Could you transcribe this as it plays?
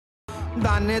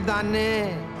दाने दाने,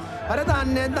 अरे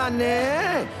दाने दाने,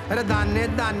 अरे दाने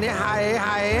दाने, हाय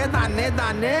हाय दाने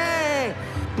दाने,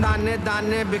 दाने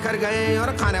दाने बिखर गए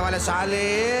और खाने वाले साले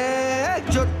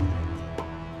जुट।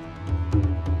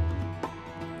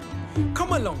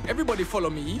 Come along, everybody follow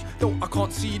me. Though I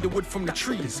can't see the wood from the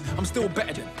trees, I'm still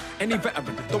better than any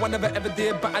veteran. Though I never ever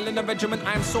did battle in a regiment,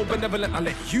 I am so benevolent. I'll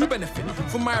let you benefit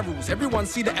from my rules. Everyone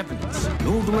see the evidence.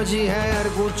 लूट मची है हर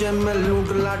कूचे में,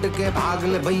 लूट लाट के भाग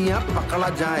ले भैया, पकड़ा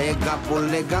जाएगा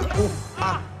बोलेगा उह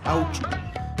आउच।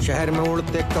 शहर में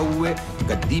उड़ते कौए,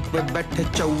 गद्दी पे बैठे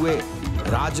चौए,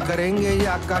 राज करेंगे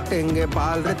या काटेंगे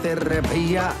बाल रे तेरे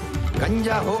भैया।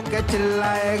 गंजा होके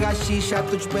चिल्लाएगा, शीशा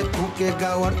तुझ पे थूकेगा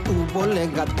और तू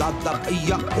बोलेगा दादा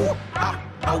भैया उह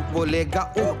आउट बोलेगा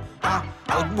उह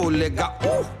आउट बोलेगा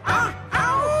उह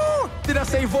out. Did I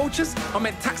say vultures? I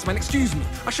meant taxman, excuse me.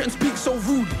 I shouldn't speak so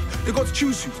rudely. The gods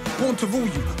choose you, born to rule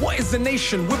you. What is a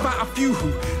nation without a few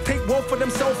who take wealth for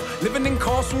themselves, living in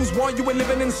castles while you were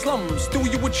living in slums? Still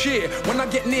you would cheer when I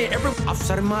get near every...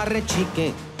 अफसर मारे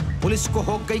छींके, police को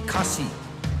हो गई खांसी,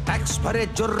 tax भरे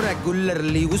जो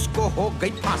regularly उसको हो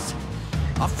गई फांसी।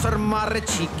 अफसर मारे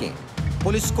छींके,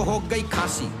 पुलिस को हो गई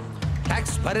खांसी,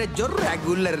 टैक्स भरे जो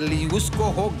रेगुलरली उसको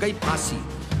हो गई फांसी।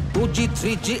 2G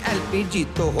 3G LPG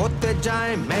तो होते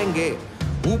जाए महंगे,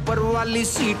 ऊपर वाली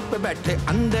सीट पे बैठे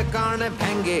अंधे काने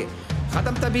फेंगे।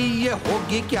 खत्म तभी ये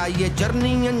होगी क्या ये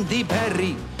जर्नी अंधी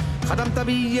बहरी, खत्म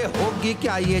तभी ये होगी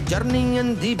क्या ये जर्नी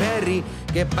अंधी बहरी,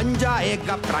 के बन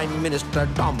जाएगा प्राइम मिनिस्टर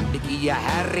टॉम डिक या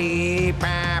Harry.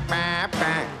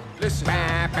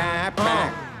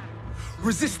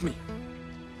 Resist me.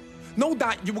 No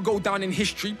doubt you will go down in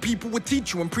history. People will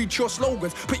teach you and preach your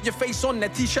slogans. Put your face on their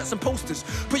t-shirts and posters.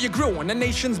 Put your grill on the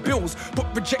nation's bills.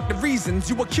 But reject the reasons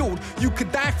you were killed. You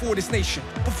could die for this nation,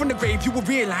 but from the grave you will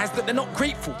realize that they're not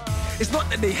grateful. It's not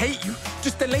that they hate you,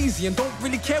 just they're lazy and don't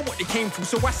really care what they came through.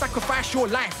 So why sacrifice your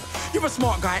life? You're a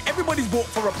smart guy, everybody's bought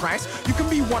for a price. You can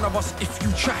be one of us if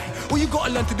you try. All you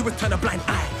gotta learn to do is turn a blind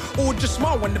eye, or just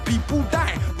smile when the people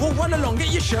die. Go run along,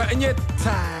 get your shirt and your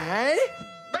tie.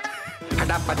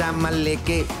 फटा पजामा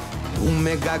लेके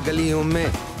घूमेगा गलियों में,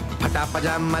 फटा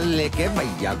पजामा लेके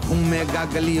भैया घूमेगा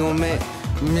गलियों में।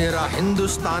 मेरा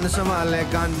हिंदुस्तान संभाले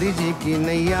गांधी जी की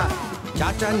नैया,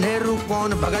 चाचा नेहरू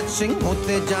कौन भगत सिंह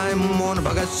होते जाए मोहन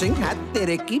भगत सिंह, है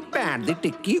तेरे की pant the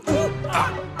tikki.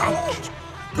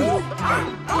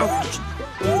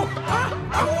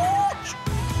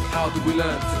 How do we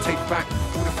learn to take back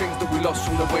all the things that we lost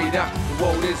on the way that the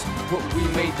world is what we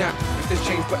made that? If there's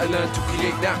change, better learn to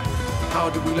create that. How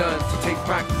do we learn to take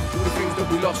back all the things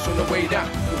that we lost on the way that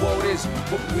the world is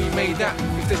what we made that?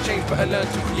 If there's change, better learn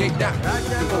to create that.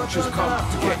 The vultures come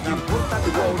to get you.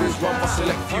 The world is run by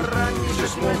select few. It's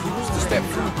just more hoops to step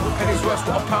through. Pennies worth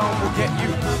what a pound will get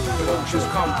you. The vultures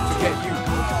come to get you.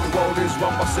 The world is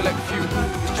run by select few.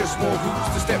 It's just more hoops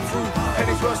to step through.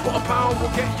 Pennies worth what a pound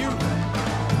will get you.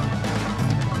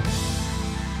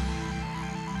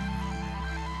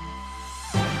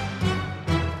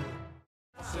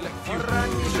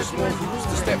 It's just more hoops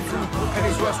to step through.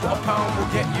 Pennies worth what a pound will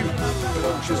get you. The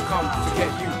vultures come to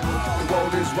get you. The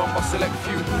world is run by select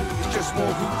few. It's just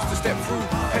more hoops to step through.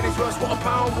 Pennies worth what a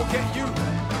pound will get you.